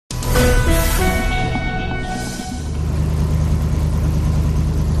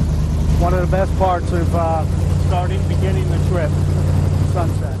one of the best parts of beginning the trip,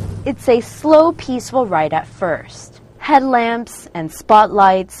 sunset. It's a slow, peaceful ride at first. Headlamps and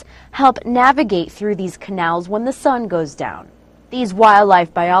spotlights help navigate through these canals when the sun goes down. These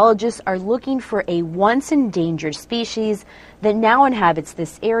wildlife biologists are looking for a once endangered species that now inhabits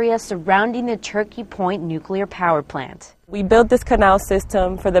this area surrounding the Turkey Point nuclear power plant. We built this canal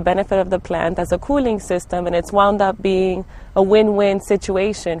system for the benefit of the plant as a cooling system, and it's wound up being a win-win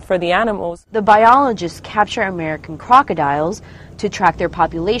situation for the animals. The biologists capture American crocodiles to track their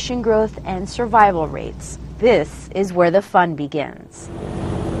population growth and survival rates. This is where the fun begins.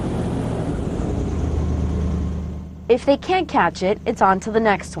 If they can't catch it, it's on to the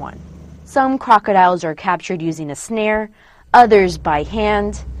next one. Some crocodiles are captured using a snare, others by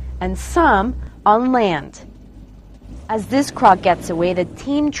hand, and some on land. As this croc gets away, the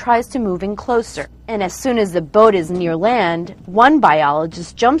team tries to move in closer. And as soon as the boat is near land, one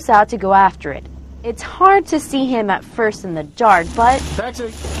biologist jumps out to go after it. It's hard to see him at first in the dark, but... Taxi!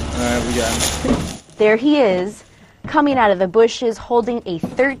 Alright, we got him. There he is, coming out of the bushes holding a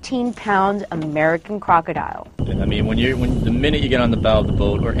 13-pound American crocodile. I mean, the minute you get on the bow of the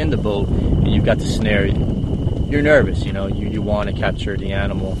boat or in the boat and you've got the snare, you're nervous, you know, you want to capture the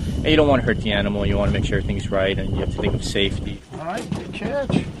animal, and you don't want to hurt the animal, you want to make sure everything's right, and you have to think of safety. All right, good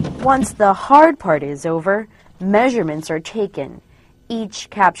catch. Once the hard part is over, measurements are taken. Each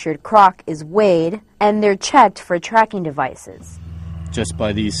captured croc is weighed, and they're checked for tracking devices. Just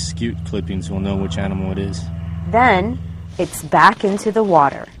by these scute clippings, we'll know which animal it is. Then, it's back into the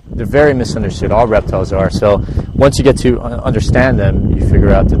water. They're very misunderstood, all reptiles are, so once you get to understand them, you figure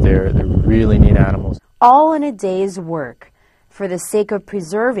out that they're really neat animals. All in a day's work for the sake of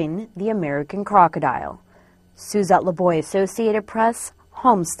preserving the American crocodile. Suzette Laboy, Associated Press,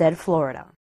 Homestead, Florida.